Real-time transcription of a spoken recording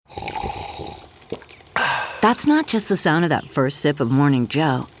That's not just the sound of that first sip of Morning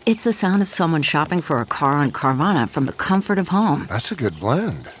Joe. It's the sound of someone shopping for a car on Carvana from the comfort of home. That's a good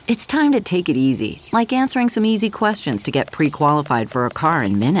blend. It's time to take it easy, like answering some easy questions to get pre-qualified for a car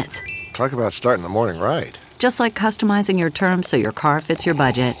in minutes. Talk about starting the morning right. Just like customizing your terms so your car fits your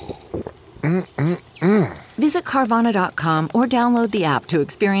budget. Visit Carvana.com or download the app to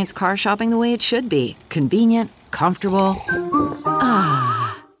experience car shopping the way it should be. Convenient, comfortable.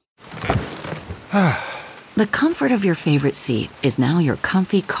 The comfort of your favorite seat is now your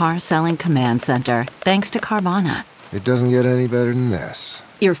comfy car selling command center, thanks to Carvana. It doesn't get any better than this.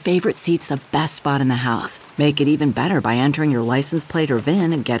 Your favorite seat's the best spot in the house. Make it even better by entering your license plate or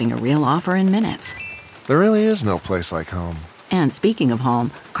VIN and getting a real offer in minutes. There really is no place like home. And speaking of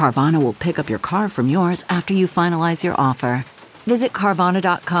home, Carvana will pick up your car from yours after you finalize your offer. Visit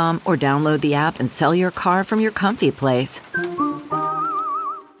Carvana.com or download the app and sell your car from your comfy place.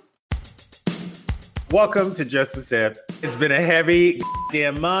 Welcome to Just a Sip. It's been a heavy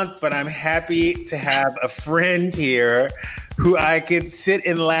damn month, but I'm happy to have a friend here who I can sit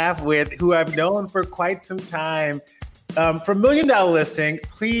and laugh with, who I've known for quite some time. From $1 Million Listing,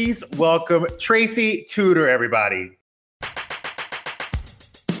 please welcome Tracy Tutor, everybody.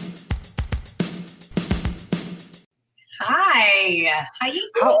 Hi, how you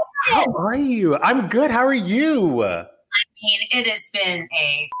doing? How are you? I'm good. How are you? I mean, it has been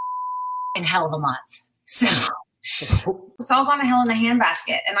a hell of a month. So it's all gone to hell in the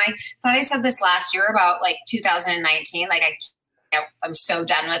handbasket. And I thought I said this last year about like 2019. Like I'm so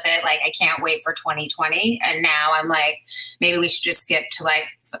done with it. Like I can't wait for 2020. And now I'm like, maybe we should just skip to like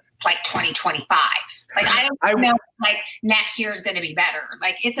 2025. Like I don't know. Like next year is going to be better.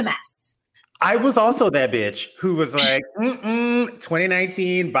 Like it's a mess. I was also that bitch who was like,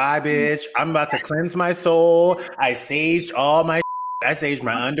 2019, bye, bitch. I'm about to cleanse my soul. I saged all my I saged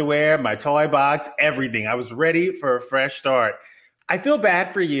my underwear, my toy box, everything. I was ready for a fresh start. I feel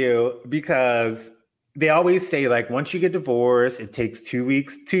bad for you because they always say, like, once you get divorced, it takes 2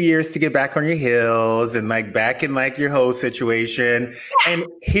 years to get back on your heels and like back in like your whole situation. And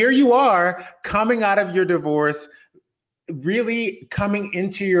here you are coming out of your divorce, really coming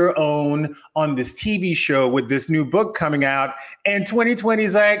into your own on this TV show with this new book coming out. And 2020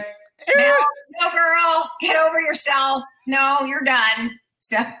 is like, no, girl, get over yourself. No, you're done.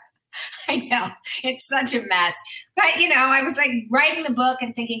 So I know it's such a mess. But, I was like writing the book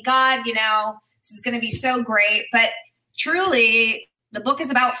and thinking, God, this is going to be so great. But truly, the book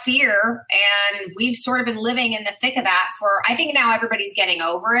is about fear. And we've sort of been living in the thick of that I think now everybody's getting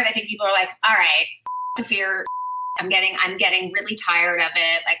over it. I think people are like, all right, the fear. I'm getting really tired of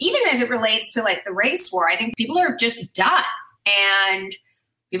it. Like even as it relates to like the race war, I think people are just done. And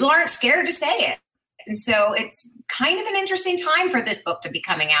people aren't scared to say it. And so it's kind of an interesting time for this book to be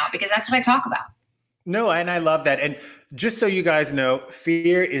coming out because that's what I talk about. No, and I love that. And just so you guys know,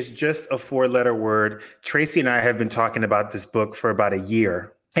 fear is just a 4-letter word. Tracy and I have been talking about this book for about a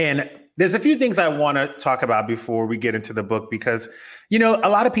year. And there's a few things I want to talk about before we get into the book because, a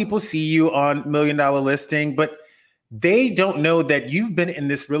lot of people see you on $1 Million Listing, but they don't know that you've been in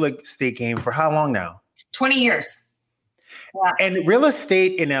this real estate game for how long now? 20 years. Yeah. And real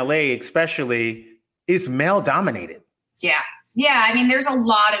estate in LA especially is male dominated. Yeah. Yeah. I mean, there's a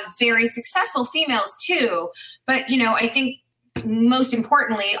lot of very successful females too. But, I think most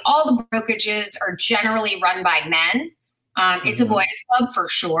importantly, all the brokerages are generally run by men. It's a boys club for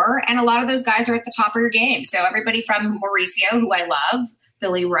sure. And a lot of those guys are at the top of your game. So everybody from Mauricio, who I love,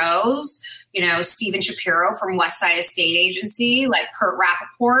 Billy Rose, Steven Shapiro from Westside Estate Agency, like Kurt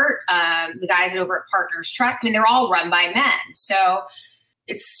Rappaport, the guys over at Partners Truck. I mean, they're all run by men. So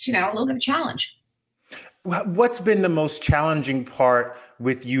it's, a little bit of a challenge. What's been the most challenging part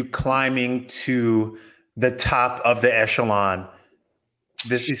with you climbing to the top of the echelon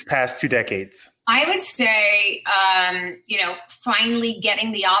these past 2 decades? I would say, finally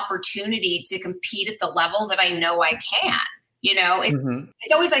getting the opportunity to compete at the level that I know I can.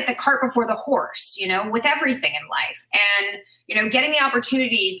 It's always like the cart before the horse, with everything in life. And, getting the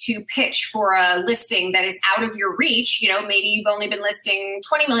opportunity to pitch for a listing that is out of your reach, maybe you've only been listing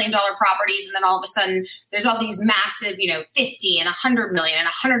 $20 million properties. And then all of a sudden there's all these massive, 50 and $100 million and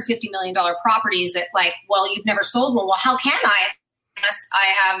 $150 million properties that like, well, you've never sold one. Well, how can I? Unless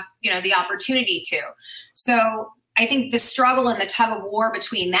I have, the opportunity to. So I think the struggle and the tug of war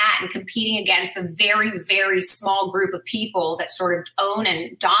between that and competing against the very, very small group of people that sort of own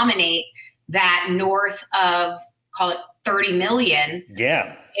and dominate that north of, call it 30 million,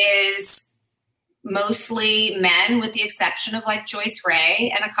 is mostly men with the exception of like Joyce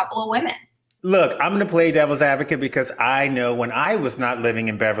Ray and a couple of women. Look, I'm going to play devil's advocate because I know when I was not living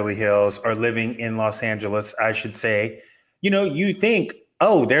in Beverly Hills or living in Los Angeles, I should say, you think,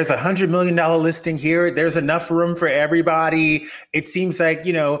 oh, there's $100 million listing here. There's enough room for everybody. It seems like,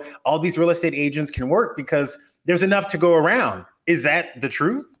 all these real estate agents can work because there's enough to go around. Is that the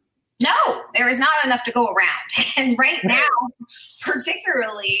truth? No, there is not enough to go around. And right now,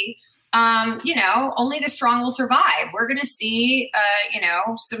 particularly, only the strong will survive. We're going to see,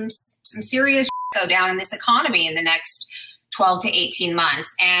 some serious go down in this economy in the next 12 to 18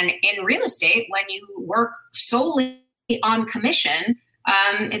 months. And in real estate, when you work solely on commission,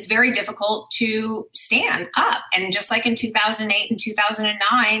 it's very difficult to stand up. And just like in 2008 and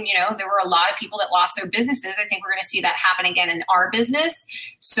 2009, there were a lot of people that lost their businesses. I think we're going to see that happen again in our business.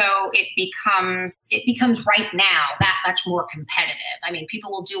 So it becomes right now that much more competitive. I mean, people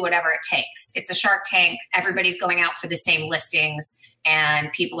will do whatever it takes. It's a Shark Tank. Everybody's going out for the same listings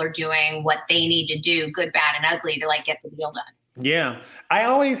and people are doing what they need to do, good, bad, and ugly to get the deal done. Yeah. I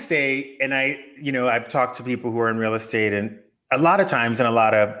always say, and I've talked to people who are in real estate, and a lot of times in a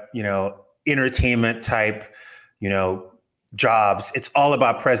lot of, entertainment type, jobs, it's all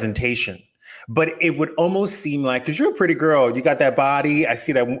about presentation. But it would almost seem like, because you're a pretty girl, you got that body. I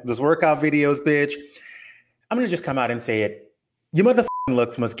see those workout videos, bitch. I'm going to just come out and say it. Your motherfucking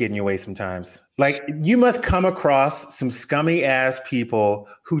looks must get in your way sometimes. Like, you must come across some scummy ass people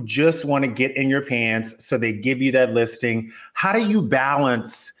who just want to get in your pants. So they give you that listing. How do you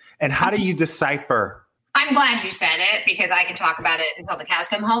balance and how do you decipher? I'm glad you said it because I can talk about it until the cows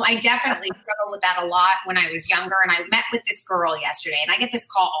come home. I definitely struggled with that a lot when I was younger. And I met with this girl yesterday and I get this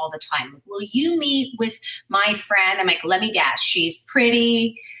call all the time. Will you meet with my friend? I'm like, let me guess. She's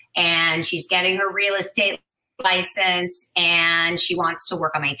pretty and she's getting her real estate license and she wants to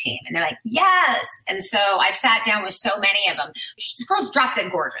work on my team. And they're like, yes. And so I've sat down with so many of them. This girl's drop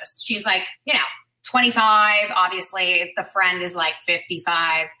dead gorgeous. She's like, 25, obviously the friend is like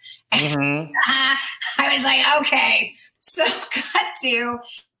 55. Mm-hmm. I was like, okay. So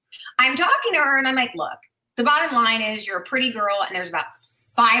I'm talking to her and I'm like, look, the bottom line is you're a pretty girl and there's about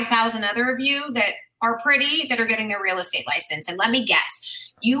 5,000 other of you that are pretty that are getting their real estate license. And let me guess,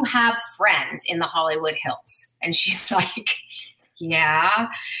 you have friends in the Hollywood Hills. And she's like, yeah.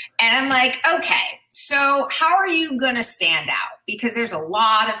 And I'm like, okay, so how are you going to stand out? Because there's a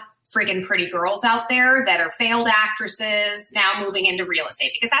lot of friggin' pretty girls out there that are failed actresses now moving into real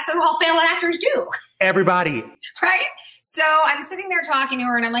estate because that's what all failed actors do. Everybody. Right? So I'm sitting there talking to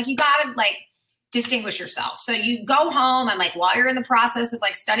her and I'm like, you got to distinguish yourself. So you go home. I'm like, while you're in the process of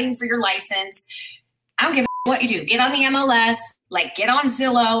studying for your license, I don't give a what you do. Get on the MLS, get on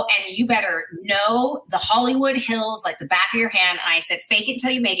Zillow, and you better know the Hollywood Hills like the back of your hand. And I said, fake it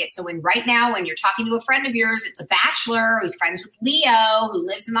till you make it. So right now, when you're talking to a friend of yours, it's a bachelor who's friends with Leo, who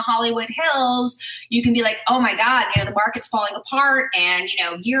lives in the Hollywood Hills, you can be like, oh my God, the market's falling apart. And,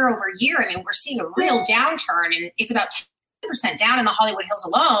 year over year, we're seeing a real downturn and it's about 10% down in the Hollywood Hills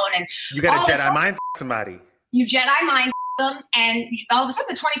alone. And you got to Jedi mind somebody. You Jedi mind them, and all of a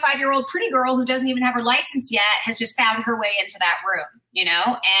sudden the 25-year-old pretty girl who doesn't even have her license yet has just found her way into that room,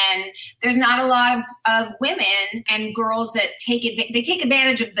 and there's not a lot of women and girls that take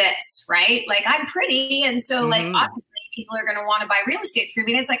advantage of this, right? I'm pretty, and so obviously people are going to want to buy real estate through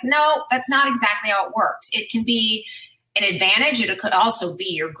me. And it's like, no, that's not exactly how it works. It can be an advantage. It could also be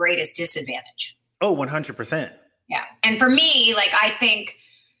your greatest disadvantage. Oh, 100%. Yeah. And for me, I think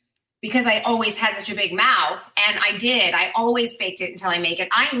because I always had such a big mouth, and I always faked it until I make it.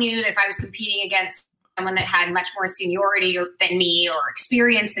 I knew that if I was competing against someone that had much more seniority than me or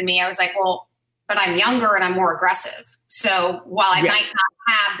experience than me, I was like, well, but I'm younger and I'm more aggressive. So while I might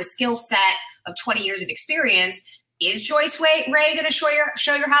not have the skill set of 20 years of experience, is Joyce Ray going to show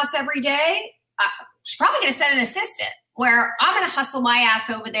your house every day? She's probably going to send an assistant where I'm going to hustle my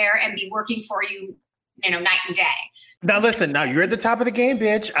ass over there and be working for you, night and day. Now, listen, you're at the top of the game,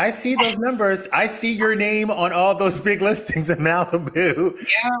 bitch. I see those numbers. I see your name on all those big listings in Malibu.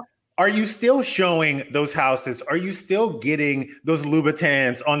 Yeah. Are you still showing those houses? Are you still getting those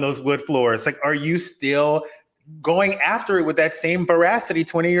Louboutins on those wood floors? Are you still going after it with that same veracity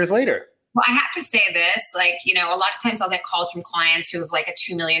 20 years later? Well, I have to say this, a lot of times I'll get calls from clients who have a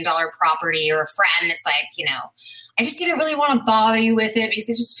 $2 million property or a friend that's I just didn't really want to bother you with it because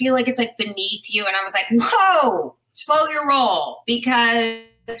I just feel like it's beneath you. And I was like, whoa, slow your roll. Because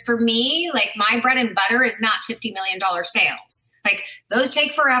for me, my bread and butter is not $50 million sales. Those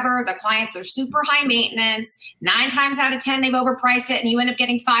take forever. The clients are super high maintenance. 9 times out of 10, they've overpriced it and you end up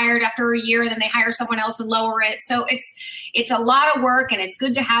getting fired after a year. And then they hire someone else and lower it. So it's a lot of work and it's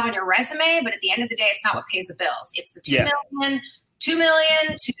good to have on your resume. But at the end of the day, it's not what pays the bills. It's the $2 million 2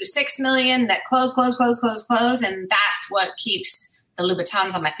 million to 6 million that close. And that's what keeps the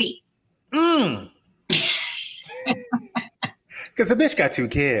Louboutins on my feet. Because the bitch got 2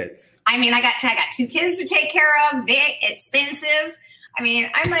 kids. I mean, I got 2 kids to take care of. Big, expensive. I mean,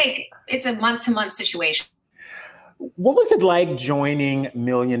 I'm like, it's a month-to-month situation. What was it like joining $1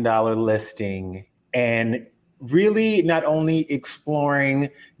 Million Listing and really not only exploring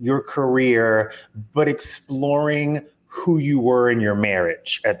your career, but exploring who you were in your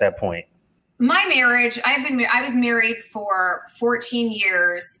marriage at that point? My marriage, I was married for 14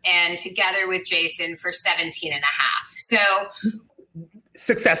 years and together with Jason for 17 and a half. So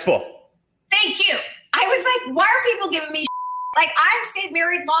successful. Thank you. I was like, why are people giving me shit? Like, I've stayed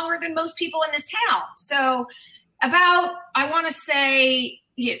married longer than most people in this town. So about, I want to say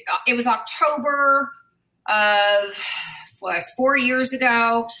it was October of 4 years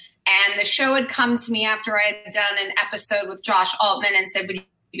ago. And the show had come to me after I had done an episode with Josh Altman and said, would you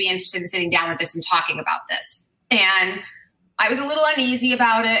be interested in sitting down with us and talking about this? And I was a little uneasy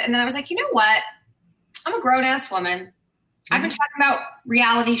about it. And then I was like, you know what? I'm a grown ass woman. I've been talking about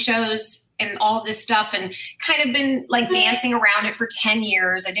reality shows and all of this stuff and kind of been like dancing around it for 10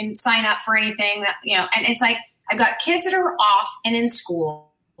 years. I didn't sign up for anything that, and it's like, I've got kids that are off and in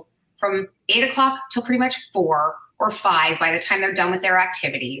school from 8 o'clock till pretty much 4 or 5 by the time they're done with their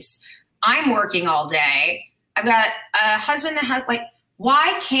activities. I'm working all day. I've got a husband that has like,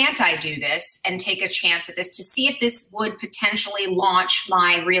 why can't I do this and take a chance at this to see if this would potentially launch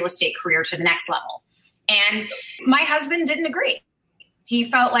my real estate career to the next level? And my husband didn't agree. He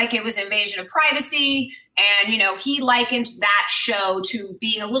felt like it was invasion of privacy. And, he likened that show to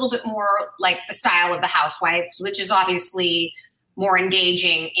being a little bit more like the style of the Housewives, which is obviously more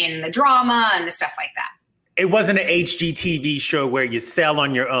engaging in the drama and the stuff like that. It wasn't an HGTV show where you sell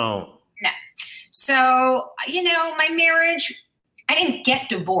on your own. No. So, my marriage, I didn't get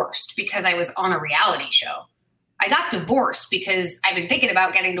divorced because I was on a reality show. I got divorced because I've been thinking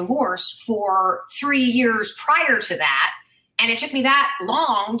about getting divorced for 3 years prior to that. And it took me that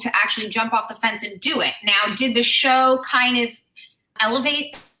long to actually jump off the fence and do it. Now, did the show kind of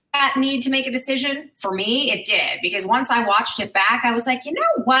elevate that need to make a decision? For me, it did. Because once I watched it back, I was like, you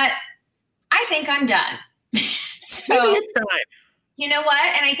know what? I think I'm done. So, maybe it's time. You know what?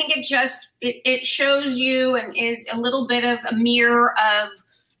 And I think it shows you and is a little bit of a mirror of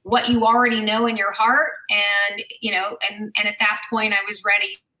what you already know in your heart. And, and at that point I was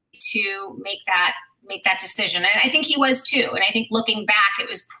ready to make that decision. And I think he was too. And I think looking back, it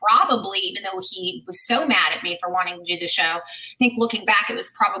was probably, even though he was so mad at me for wanting to do the show, I think looking back, it was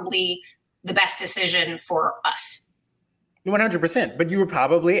probably the best decision for us. 100%. But you were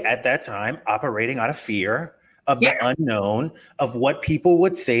probably at that time operating out of fear of the unknown, of what people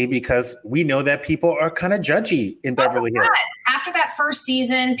would say, because we know that people are kind of judgy in Beverly Hills. After that first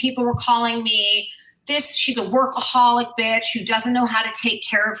season, people were calling me she's a workaholic bitch who doesn't know how to take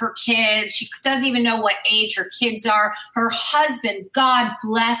care of her kids. She doesn't even know what age her kids are. Her husband, God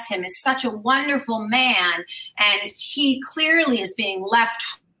bless him, is such a wonderful man. And he clearly is being left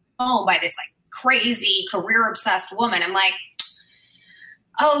home by this like crazy career obsessed woman. I'm like,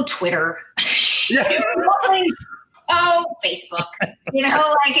 oh, Twitter. Oh, Facebook.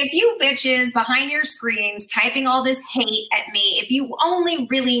 Like if you bitches behind your screens typing all this hate at me, if you only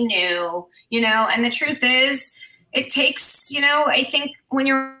really knew, and the truth is it takes, I think when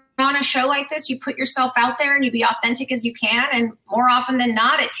you're on a show like this, you put yourself out there and you be authentic as you can. And more often than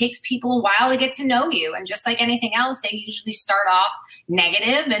not, it takes people a while to get to know you. And just like anything else, they usually start off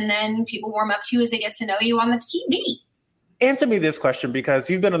negative and then people warm up to you as they get to know you on the TV. Answer me this question, because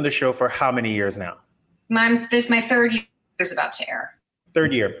you've been on the show for how many years now? This is my 3rd year. It's about to air.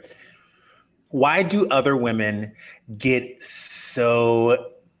 3rd year. Why do other women get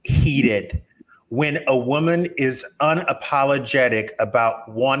so heated when a woman is unapologetic about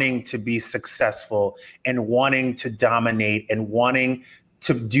wanting to be successful and wanting to dominate and wanting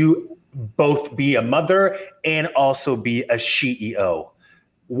to do both, be a mother and also be a CEO?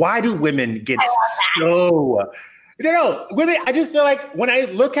 Why do women get so... No, women, I just feel like when I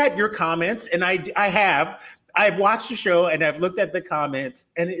look at your comments, and I've watched the show and I've looked at the comments,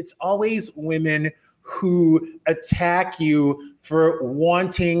 and it's always women who attack you for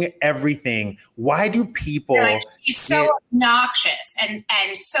wanting everything. Why do people... She's so obnoxious and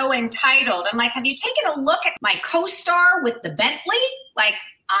so entitled. I'm like, have you taken a look at my co-star with the Bentley? Like,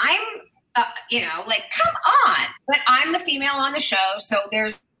 I'm, come on. But I'm the female on the show. So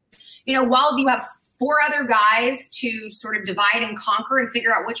there's, while you have 4 other guys to sort of divide and conquer and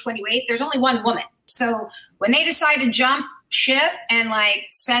figure out which one you ate, there's only one woman. So when they decide to jump ship and like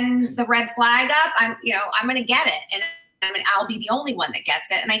send the red flag up, I'm going to get it. And I mean, I'll be the only one that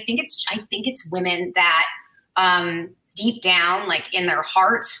gets it. And I think it's women that deep down, like in their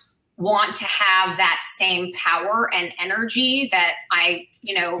hearts, want to have that same power and energy that I,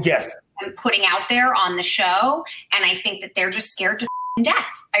 yes, am putting out there on the show. And I think that they're just scared to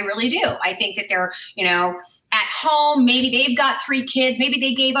death. I really do. I think that they're, at home, maybe they've got 3 kids, maybe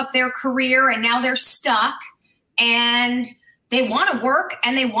they gave up their career and now they're stuck and they want to work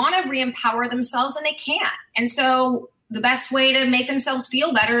and they want to re-empower themselves and they can't. And so the best way to make themselves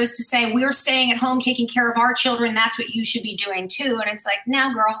feel better is to say, we're staying at home, taking care of our children. That's what you should be doing too. And it's like,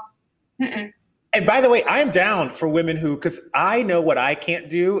 no, girl. Mm-mm. And by the way, I'm down for women who, because I know what I can't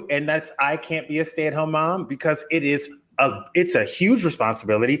do, and that's I can't be a stay-at-home mom because it's a huge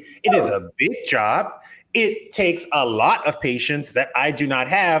responsibility. It is a big job. It takes a lot of patience that I do not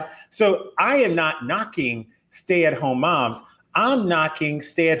have. So I am not knocking stay-at-home moms. I'm knocking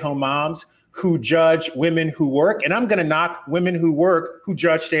stay-at-home moms who judge women who work, and I'm going to knock women who work who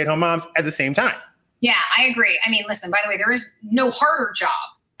judge stay-at-home moms at the same time. Yeah, I agree. I mean, listen, by the way, there is no harder job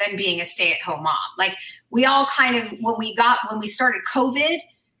than being a stay-at-home mom. Like we all kind of, when we started COVID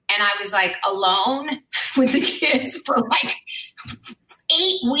and I was like alone with the kids for like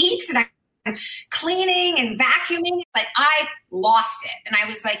 8 weeks and I'm cleaning and vacuuming, like I lost it. And I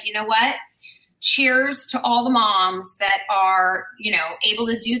was like, you know what? Cheers to all the moms that are, able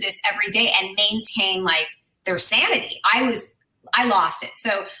to do this every day and maintain like their sanity. I lost it.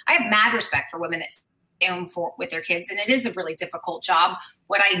 So I have mad respect for women that stay home with their kids. And it is a really difficult job.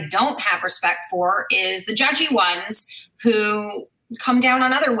 What I don't have respect for is the judgy ones who come down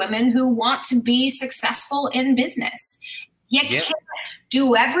on other women who want to be successful in business. You can't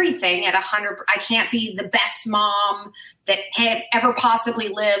do everything at 100%. I can't be the best mom that had ever possibly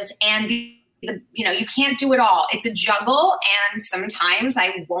lived and be you can't do it all. It's a juggle. And sometimes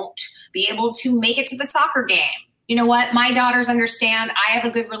I won't be able to make it to the soccer game. You know what? My daughters understand. I have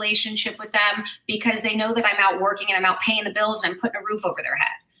a good relationship with them because they know that I'm out working and I'm out paying the bills and I'm putting a roof over their head.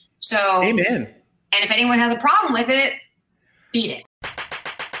 So, amen. And if anyone has a problem with it, beat it.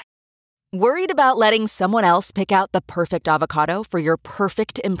 Worried about letting someone else pick out the perfect avocado for your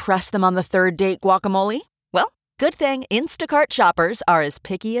perfect impress them on the third date guacamole? Well, good thing Instacart shoppers are as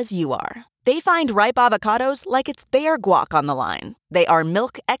picky as you are. They find ripe avocados like it's their guac on the line. They are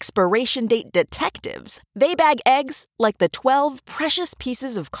milk expiration date detectives. They bag eggs like the 12 precious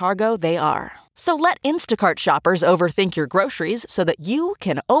pieces of cargo they are. So let Instacart shoppers overthink your groceries so that you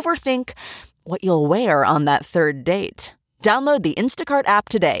can overthink what you'll wear on that third date. Download the Instacart app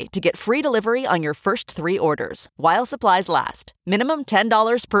today to get free delivery on your first 3 orders, while supplies last. Minimum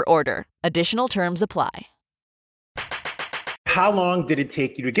 $10 per order. Additional terms apply. How long did it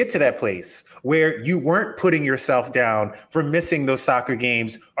take you to get to that place where you weren't putting yourself down for missing those soccer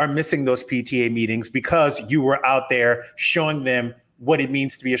games or missing those PTA meetings because you were out there showing them what it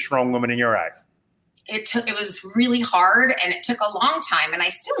means to be a strong woman in your eyes? It was really hard and it took a long time. And I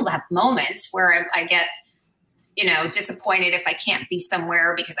still have moments where I get, disappointed if I can't be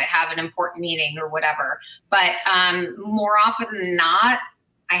somewhere because I have an important meeting or whatever. But more often than not,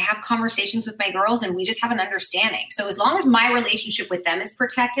 I have conversations with my girls and we just have an understanding. So as long as my relationship with them is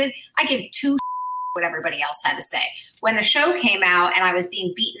protected, I give 2 what everybody else had to say. When the show came out and I was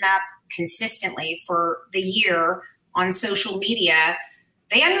being beaten up consistently for the year on social media,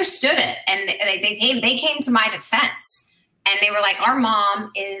 they understood it. And they came to my defense and they were like, our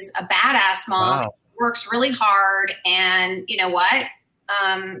mom is a badass mom, works really hard. And you know what?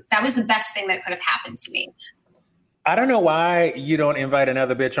 That was the best thing that could have happened to me. I don't know why you don't invite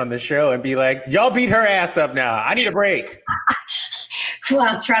another bitch on the show and be like, y'all beat her ass up now. I need a break.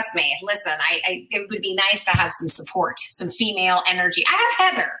 Well, trust me. Listen, it would be nice to have some support, some female energy. I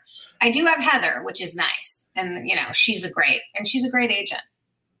have Heather. I do have Heather, which is nice. And, she's a great agent.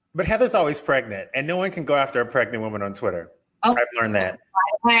 But Heather's always pregnant and no one can go after a pregnant woman on Twitter. Oh, I've learned that. By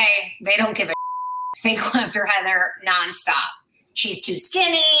the way, they don't give a they go after Heather nonstop. She's too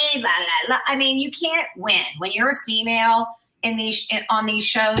skinny, la, la, la. I mean, you can't win. When you're a female on these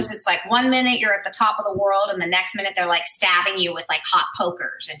shows, it's like 1 minute you're at the top of the world and the next minute they're like stabbing you with like hot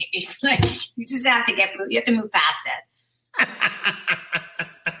pokers. And it's like, you just have to move past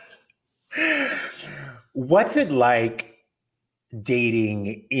it. What's it like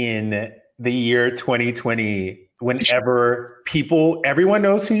dating in the year 2020 whenever everyone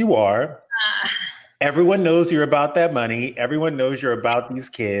knows who you are? Everyone knows you're about that money. Everyone knows you're about these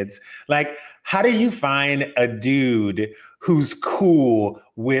kids. Like, how do you find a dude who's cool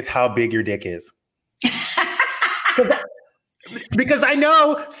with how big your dick is? Because I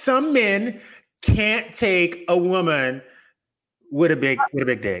know some men can't take a woman with a big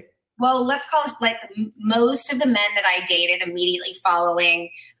dick. well, let's call this like most of the men that I dated immediately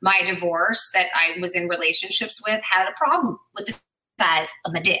following my divorce that I was in relationships with had a problem with the size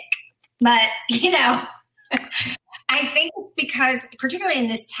of my dick. But, I think it's because, particularly in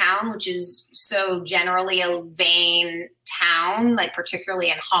this town, which is so generally a vain town, like particularly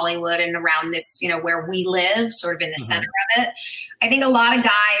in Hollywood and around this, where we live, sort of in the center of it. I think a lot of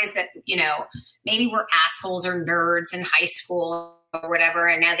guys that, maybe were assholes or nerds in high school or whatever,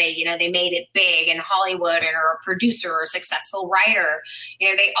 and now they made it big in Hollywood and are a producer or a successful writer.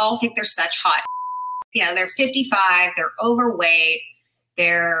 They all think they're such hot. They're 55, they're overweight,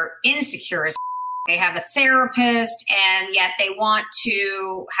 they're insecure as they have a therapist, and yet they want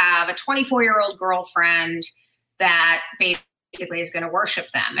to have a 24-year-old girlfriend that basically is going to worship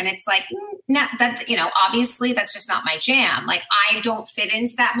them. And it's like, no, that, obviously that's just not my jam. Like, I don't fit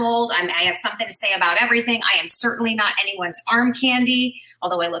into that mold. I have something to say about everything. I am certainly not anyone's arm candy,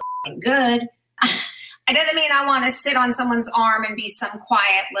 although I look good. It doesn't mean I want to sit on someone's arm and be some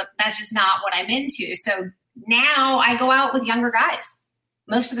quiet lip. That's just not what I'm into. So now I go out with younger guys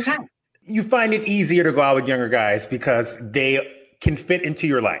most of the time. You find it easier to go out with younger guys because they can fit into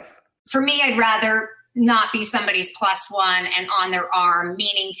your life. For me, I'd rather not be somebody's plus one and on their arm,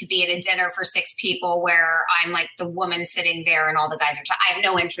 meaning to be at a dinner for 6 people where I'm like the woman sitting there and all the guys are talking. I have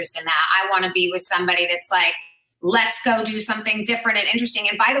no interest in that. I want to be with somebody that's like, let's go do something different and interesting.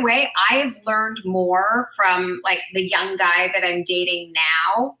 And by the way, I've learned more from like the young guy that I'm dating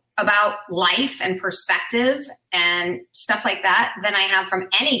now about life and perspective and stuff like that than I have from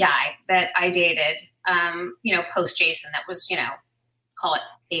any guy that I dated, post Jason that was, call it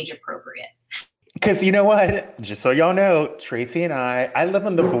age appropriate. Because you know what? Just so y'all know, Tracy and I live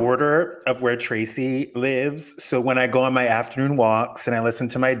on the border of where Tracy lives. So when I go on my afternoon walks and I listen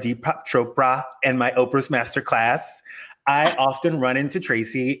to my Deepak Chopra and my Oprah's Masterclass, I often run into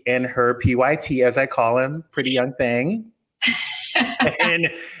Tracy and her PYT, as I call him, pretty young thing.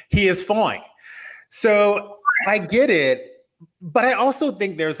 And he is fine. So I get it. But I also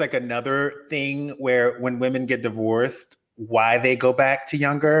think there's like another thing where when women get divorced, why they go back to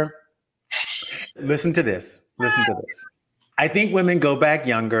younger. Listen to this. I think women go back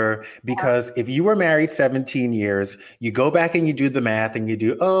younger because if you were married 17 years, you go back and you do the math and you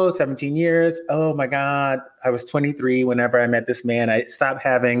do, 17 years. Oh my God, I was 23 whenever I met this man. I stopped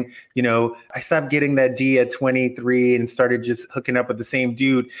having, I stopped getting that D at 23 and started just hooking up with the same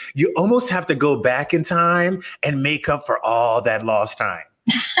dude. You almost have to go back in time and make up for all that lost time.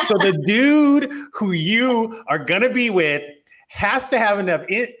 So the dude who you are going to be with has to have enough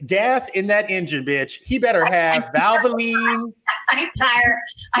gas in that engine, bitch. He better have Valvoline. I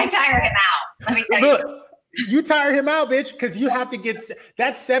tire him out. Let me tell you. You tire him out, bitch, because you have to get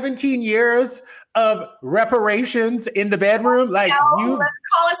that 17 years of reparations in the bedroom. Like let's call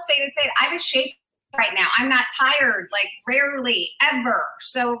a spade a spade. I'm in shape right now. I'm not tired, like rarely ever.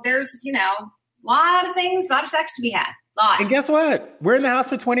 So there's, a lot of things, a lot of sex to be had. And guess what? We're in the house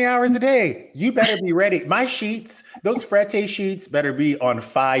for 20 hours a day. You better be ready. My sheets, those frette sheets better be on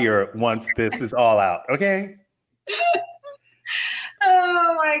fire once this is all out. Okay?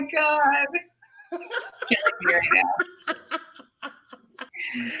 Oh my God. Right now.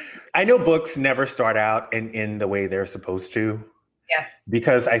 I know books never start out in the way they're supposed to. Yeah.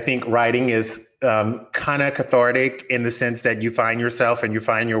 Because I think writing is kind of cathartic in the sense that you find yourself and you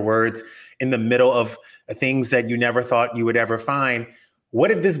find your words in the middle of things that you never thought you would ever find. What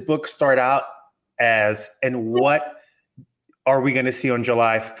did this book start out as, and what are we going to see on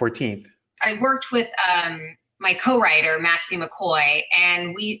July 14th? I worked with my co-writer, Maxie McCoy,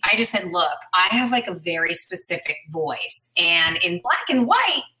 and I just said, look, I have like a very specific voice, and in black and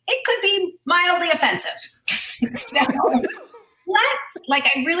white, it could be mildly offensive. So,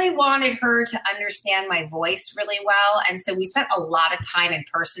 I really wanted her to understand my voice really well. And so we spent a lot of time in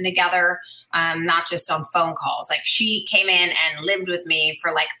person together, not just on phone calls. Like she came in and lived with me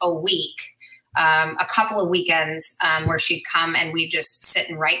for like a week, a couple of weekends where she'd come and we'd just sit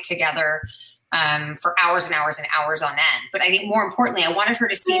and write together for hours and hours and hours on end. But I think more importantly, I wanted her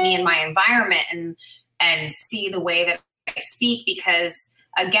to see me in my environment and see the way that I speak, because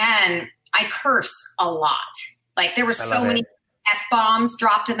again, I curse a lot. Like there were so many F-bombs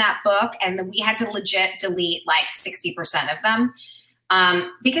dropped in that book, and we had to legit delete like 60% of them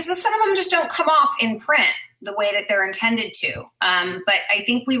because some of them just don't come off in print the way that they're intended to. But I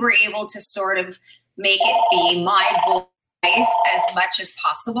think we were able to sort of make it be my voice as much as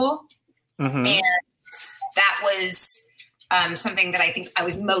possible. Mm-hmm. And that was something that I think I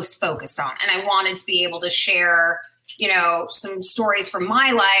was most focused on. And I wanted to be able to share some stories from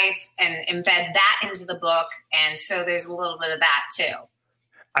my life and embed that into the book. And so there's a little bit of that too.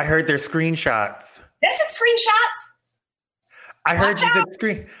 I heard there's screenshots. There's some screenshots. I heard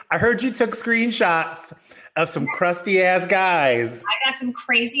you took screenshots of some crusty ass guys. I got some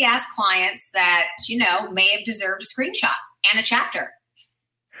crazy ass clients that, may have deserved a screenshot and a chapter.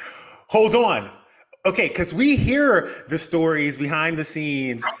 Hold on. Okay, because we hear the stories behind the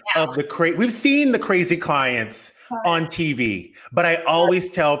scenes of we've seen the crazy clients on TV, but I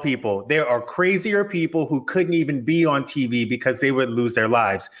always tell people there are crazier people who couldn't even be on TV because they would lose their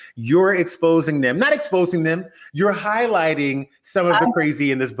lives. You're exposing them, not exposing them. You're highlighting some of the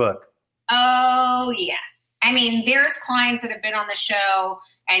crazy in this book. Oh, yeah. I mean, there's clients that have been on the show,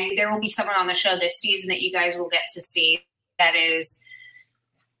 and there will be someone on the show this season that you guys will get to see that is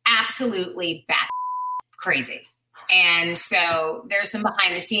absolutely bat crazy. And so there's some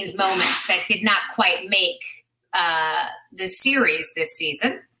behind the scenes moments that did not quite make the series this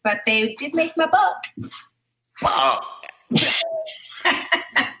season, but they did make my book. Wow.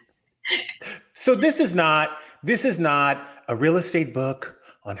 So this is not a real estate book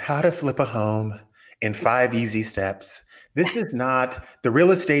on how to flip a home in 5 easy steps. This is not the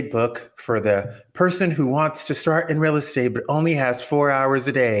real estate book for the person who wants to start in real estate but only has 4 hours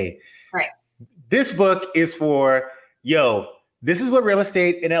a day. Right. This book is for, this is what real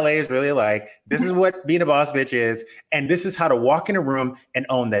estate in LA is really like. This is what being a boss bitch is. And this is how to walk in a room and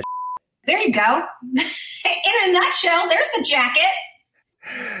own that. There you go. In a nutshell, there's the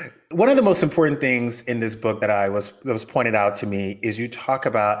jacket. One of the most important things in this book that was pointed out to me is you talk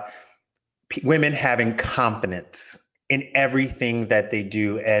about women having confidence in everything that they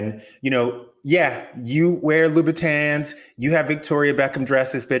do. And, you wear Louboutins, you have Victoria Beckham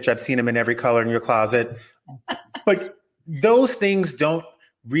dresses, bitch. I've seen them in every color in your closet. But those things don't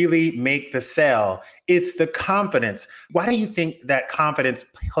really make the sell. It's the confidence. Why do you think that confidence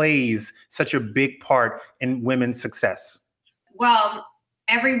plays such a big part in women's success? Well,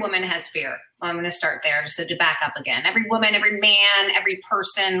 every woman has fear. I'm going to start there just to back up again. Every woman, every man, every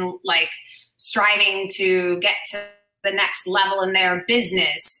person striving to get to the next level in their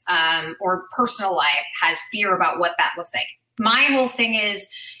business or personal life has fear about what that looks like. My whole thing is,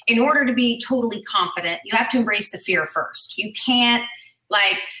 in order to be totally confident, you have to embrace the fear first. You can't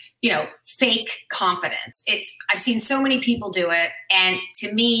fake confidence. I've seen so many people do it. And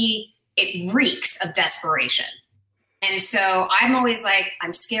to me, it reeks of desperation. And so I'm always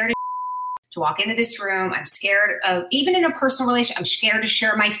I'm scared to walk into this room. I'm scared of, even in a personal relationship, I'm scared to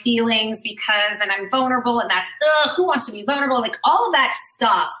share my feelings because then I'm vulnerable, and that's, who wants to be vulnerable? All of that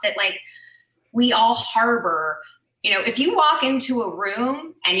stuff that we all harbor. If you walk into a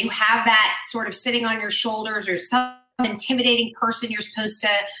room and you have that sort of sitting on your shoulders, or some intimidating person you're supposed to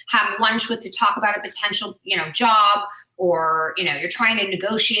have lunch with to talk about a potential, job, or, you're trying to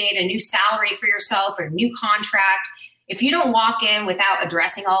negotiate a new salary for yourself or a new contract. If you don't walk in without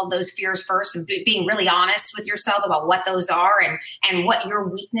addressing all of those fears first and being really honest with yourself about what those are and what your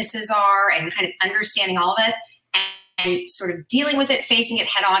weaknesses are, and kind of understanding all of it and sort of dealing with it, facing it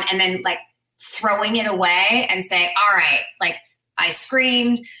head on, and then throwing it away and say, all right, I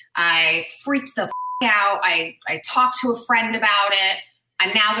screamed, I freaked the out, I talked to a friend about it,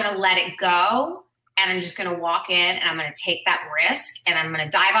 I'm now going to let it go. And I'm just going to walk in and I'm going to take that risk, and I'm going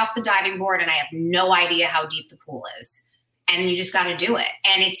to dive off the diving board, and I have no idea how deep the pool is. And you just got to do it.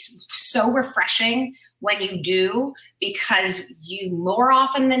 And it's so refreshing when you do, because you more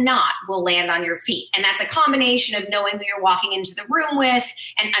often than not will land on your feet. And that's a combination of knowing who you're walking into the room with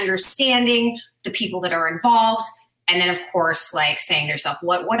and understanding the people that are involved. And then, of course, saying to yourself,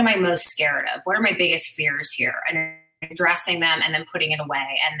 what am I most scared of? What are my biggest fears here? And addressing them and then putting it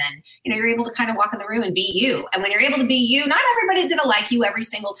away. And then, you're able to kind of walk in the room and be you. And when you're able to be you, not everybody's going to like you every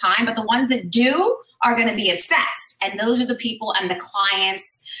single time, but the ones that do are going to be obsessed. And those are the people and the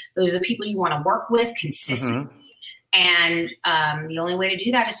clients, those are the people you want to work with consistently. Mm-hmm. And the only way to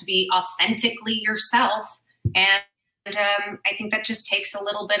do that is to be authentically yourself. And I think that just takes a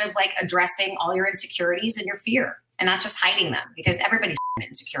little bit of addressing all your insecurities and your fear, and not just hiding them, because everybody's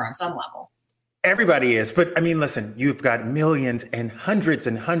insecure on some level. Everybody is. But listen, you've got millions and hundreds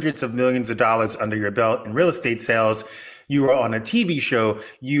of millions of dollars under your belt in real estate sales. You are on a TV show.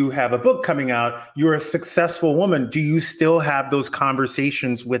 You have a book coming out. You're a successful woman. Do you still have those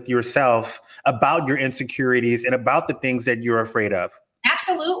conversations with yourself about your insecurities and about the things that you're afraid of?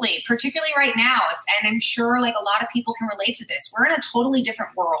 Absolutely. Particularly right now. And I'm sure a lot of people can relate to this. We're in a totally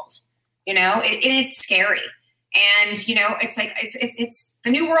different world. It is scary. And, it's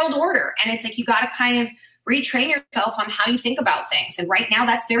the new world order. And it's you got to kind of retrain yourself on how you think about things. And right now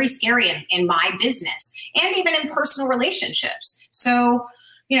that's very scary in my business and even in personal relationships. So,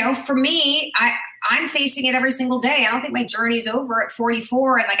 for me, I'm facing it every single day. I don't think my journey's over at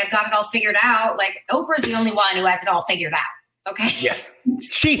 44 and like I've got it all figured out. Like Oprah's the only one who has it all figured out. Okay. Yes.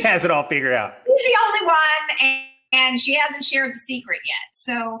 She has it all figured out. She's the only one. And she hasn't shared the secret yet.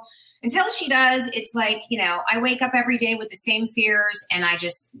 So until she does, it's like, I wake up every day with the same fears. And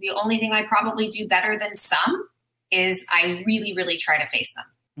the only thing I probably do better than some is I really, really try to face them.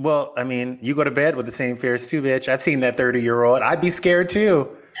 Well, I mean, you go to bed with the same fears too, bitch. I've seen that 30-year-old. I'd be scared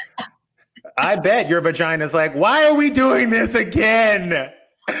too. I bet your vagina's like, why are we doing this again?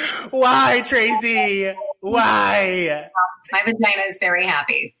 Why, Tracy? Why? My vagina is very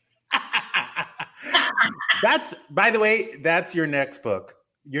happy. By the way, that's your next book.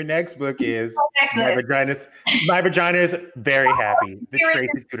 Your next book is My Vagina is Very Happy. The Tracy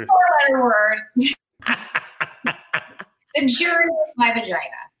Tutor. Four-letter word. The journey of my vagina.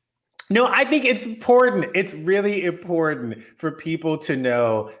 No, I think it's important. It's really important for people to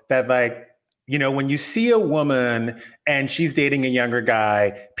know that, like, when you see a woman and she's dating a younger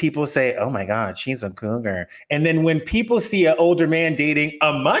guy, people say, oh my God, she's a cougar. And then when people see an older man dating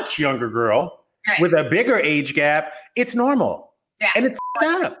a much younger girl with a bigger age gap, it's normal. Yeah. And it's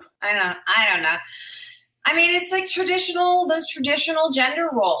up. I don't know. I mean, it's like those traditional gender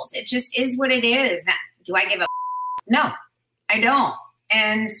roles. It just is what it is. Do I give a No, I don't.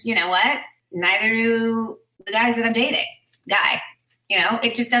 And you know what? Neither do the guys that I'm dating.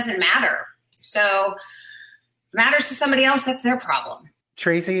 It just doesn't matter. So if it matters to somebody else, that's their problem.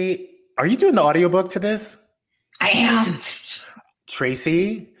 Tracy, are you doing the audiobook to this? I am.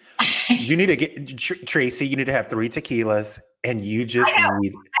 Tracy, you need to have 3 tequilas and you just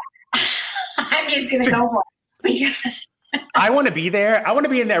need. I'm just going to go for it because I want to be there. I want to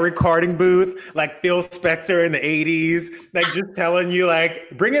be in that recording booth, like Phil Spector in the 80s, like just telling you, like,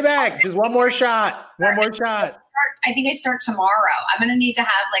 bring it back. Just one more shot. One more shot. I think I start tomorrow. I'm going to need to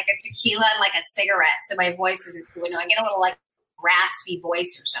have like a tequila and like a cigarette so my voice isn't too annoying. I get a little like raspy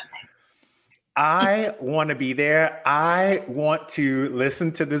voice or something. I want to be there. I want to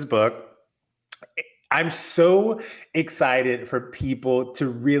listen to this book. I'm so excited for people to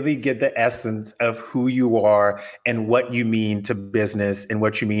really get the essence of who you are and what you mean to business and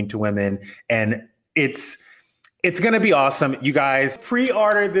what you mean to women. And it's going to be awesome. You guys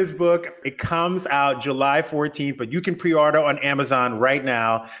pre-order this book. It comes out July 14th, but you can pre-order on Amazon right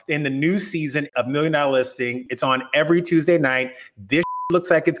now. In the new season of $1 Million Listing, it's on every Tuesday night. This looks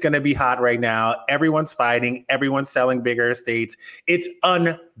like it's going to be hot right now. Everyone's fighting. Everyone's selling bigger estates. It's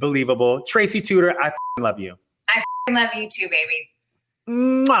unbelievable. Tracy Tutor, I love you. I love you too, baby.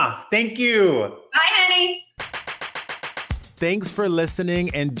 Mwah. Thank you. Bye, honey. Thanks for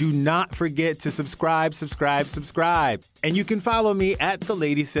listening, and do not forget to subscribe. And you can follow me at The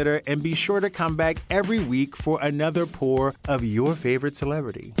Lady Sitter, and be sure to come back every week for another pour of your favorite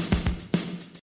celebrity.